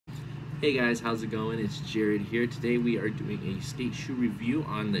Hey guys, how's it going? It's Jared here. Today we are doing a skate shoe review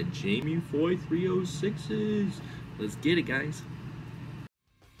on the Jamie Foy 306s. Let's get it, guys.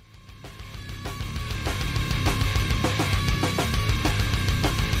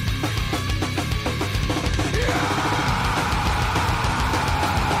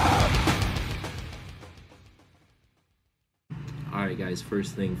 Alright guys,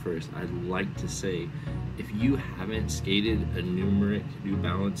 first thing first, I'd like to say, if you haven't skated a Numeric New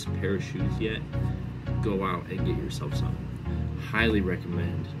Balance pair of shoes yet, go out and get yourself some. Highly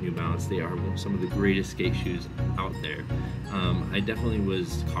recommend New Balance. They are some of the greatest skate shoes out there. I definitely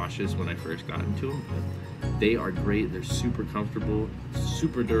was cautious when I first got into them, but they are great. They're super comfortable,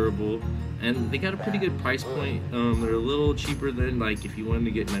 super durable, and they got a pretty good price point. They're a little cheaper than like if you wanted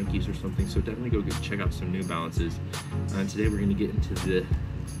to get Nikes or something, so definitely go check out some New Balances. Today we're going to get into the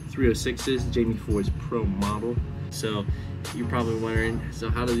 306s, Jamie Foy's Pro model. So you're probably wondering, so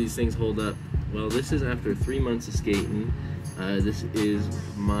how do these things hold up? Well, this is after 3 months of skating. This is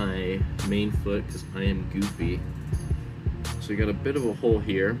my main foot because I am goofy. So you got a bit of a hole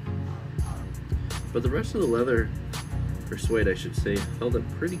here, but the rest of the leather, or suede I should say, held up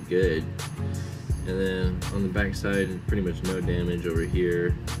pretty good. And then on the back side, pretty much no damage over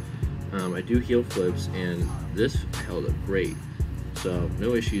here. I do heel flips, and this held up great, so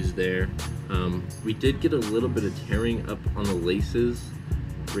no issues there. We did get a little bit of tearing up on the laces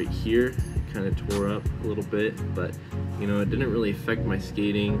right here. It kind of tore up a little bit, but you know, it didn't really affect my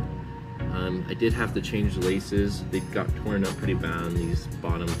skating. I did have to change the laces. They got torn up pretty bad on these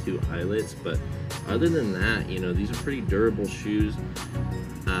bottom two eyelets, but other than that, you know, these are pretty durable shoes.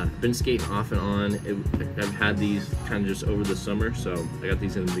 Been skating off and on. I've had these kind of just over the summer, so I got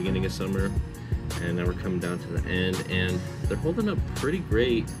these in the beginning of summer, and now we're coming down to the end, and they're holding up pretty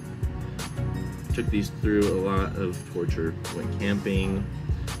great. Took these through a lot of torture. Went camping,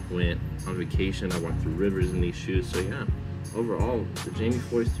 went on vacation. I walked through rivers in these shoes, so yeah. Overall, the Jamie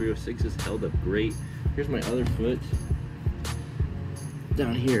Foy's 306s held up great. Here's my other foot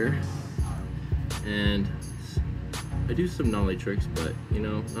down here, and I do some nollie tricks, but you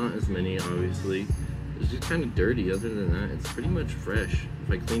know, not as many obviously. It's just kind of dirty. Other than that, it's pretty much fresh.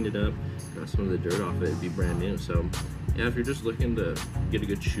 If I cleaned it up, got some of the dirt off it, it'd be brand new. So yeah, if you're just looking to get a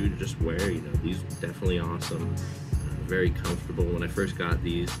good shoe to just wear, you know, these are definitely awesome. Very comfortable. When I first got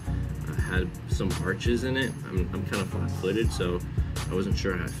these, had some arches in it. I'm kind of flat-footed, so I wasn't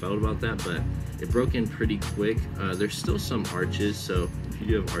sure how I felt about that, but it broke in pretty quick. There's still some arches, so if you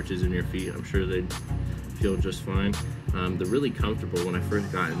do have arches in your feet, I'm sure they'd feel just fine. They're really comfortable. When I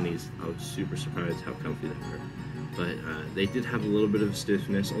first got in these, I was super surprised how comfy they were, but they did have a little bit of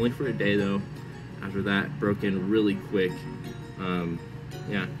stiffness, only for a day though. After that, broke in really quick.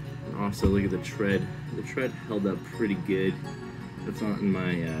 Yeah, and also look at the tread. The tread held up pretty good. That's on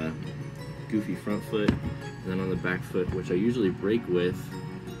my goofy front foot, and then on the back foot, which I usually break with,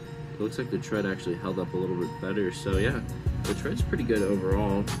 it looks like the tread actually held up a little bit better. So yeah, the tread's pretty good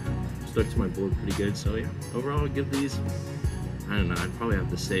overall. Stuck to my board pretty good. So yeah, overall I'd give these, I don't know, I'd probably have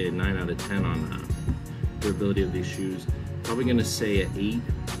to say a 9 out of 10 on durability of these shoes. Probably gonna say an 8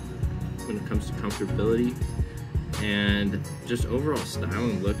 when it comes to comfortability. And just overall style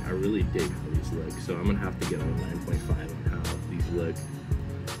and look, I really dig how these look. So I'm gonna have to give them a 9.5 on how these look.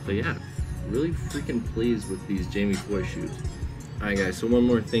 So yeah, really freaking pleased with these Jamie Foy shoes. Alright guys, so one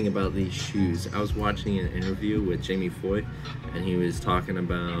more thing about these shoes. I was watching an interview with Jamie Foy, and he was talking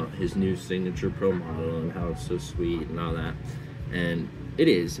about his new signature Pro model and how it's so sweet and all that. And it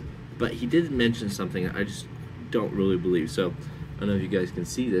is, but he did mention something I just don't really believe. So I don't know if you guys can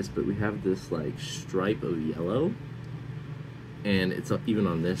see this, but we have this like stripe of yellow, and it's even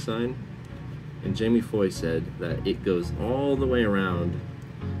on this side. And Jamie Foy said that it goes all the way around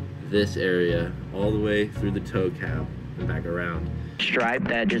this area, all the way through the toe cap and back around. Stripe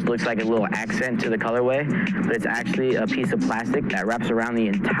that just looks like a little accent to the colorway, but it's actually a piece of plastic that wraps around the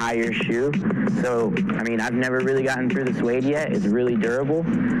entire shoe. So, I mean, I've never really gotten through the suede yet. It's really durable,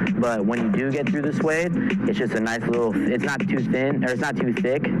 but when you do get through the suede, it's just a nice little, it's not too thin, or it's not too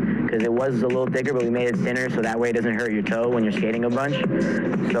thick, because it was a little thicker, but we made it thinner so that way it doesn't hurt your toe when you're skating a bunch.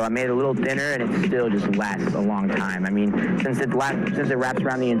 So I made it a little thinner, and it still just lasts a long time. I mean, since it wraps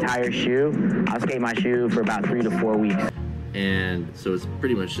around the entire shoe, I'll skate my shoe for about 3 to 4 weeks. And so it's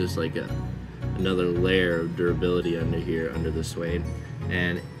pretty much just like another layer of durability under here, under the suede.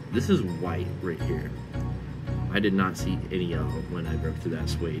 And this is white right here. I did not see any yellow when I broke through that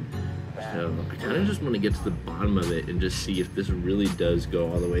suede. So I kind of just want to get to the bottom of it and just see if this really does go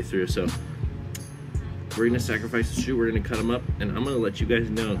all the way through. So we're gonna sacrifice the shoe, we're gonna cut them up, and I'm gonna let you guys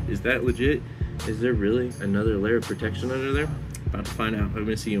know, is that legit? Is there really another layer of protection under there? About to find out. I'm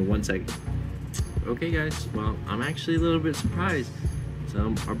gonna see you in 1 second. Okay guys, well, I'm actually a little bit surprised.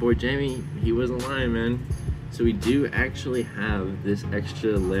 So our boy Jamie, he wasn't lying, man. So we do actually have this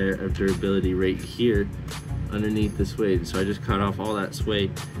extra layer of durability right here underneath the suede. So I just cut off all that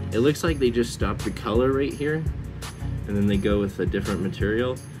suede. It looks like they just stopped the color right here and then they go with a different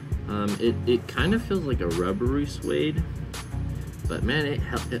material. It kind of feels like a rubbery suede, but man,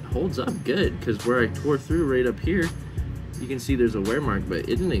 it holds up good, because where I tore through right up here, you can see there's a wear mark, but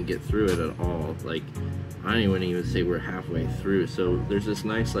it didn't get through it at all. Like, I don't even say we're halfway through. So there's this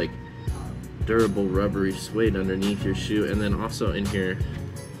nice like durable rubbery suede underneath your shoe, and then also in here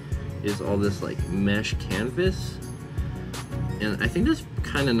is all this like mesh canvas, and I think that's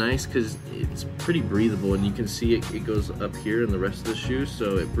kind of nice because it's pretty breathable, and you can see it goes up here in the rest of the shoe,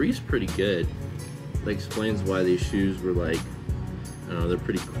 so it breathes pretty good. That explains why these shoes were like, I don't know, they're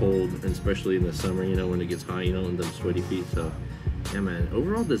pretty cold, and especially in the summer, you know, when it gets hot, you don't want them sweaty feet. So yeah, man,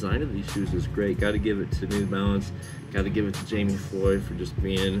 overall design of these shoes is great. Got to give it to New Balance. Got to give it to Jamie Floyd for just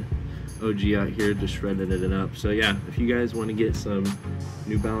being OG out here, just shredding it up. So yeah, if you guys want to get some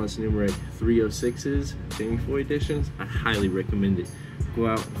New Balance Numeric 306s, Jamie Floyd editions, I highly recommend it. Go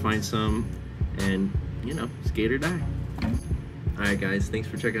out, find some, and you know, skate or die. Alright guys, thanks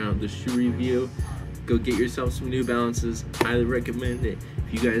for checking out this shoe review. Go get yourself some New Balances, highly recommend it.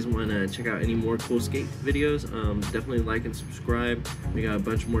 If you guys want to check out any more cool skate videos, definitely like and subscribe. We got a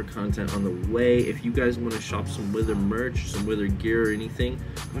bunch more content on the way. If you guys want to shop some Wither merch, some Wither gear or anything,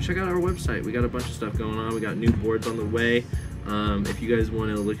 go check out our website. We got a bunch of stuff going on. We got new boards on the way. If you guys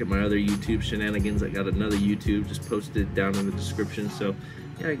want to look at my other YouTube shenanigans, I got another YouTube, just posted down in the description. So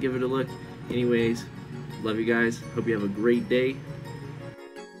yeah, give it a look. Anyways, love you guys. Hope you have a great day.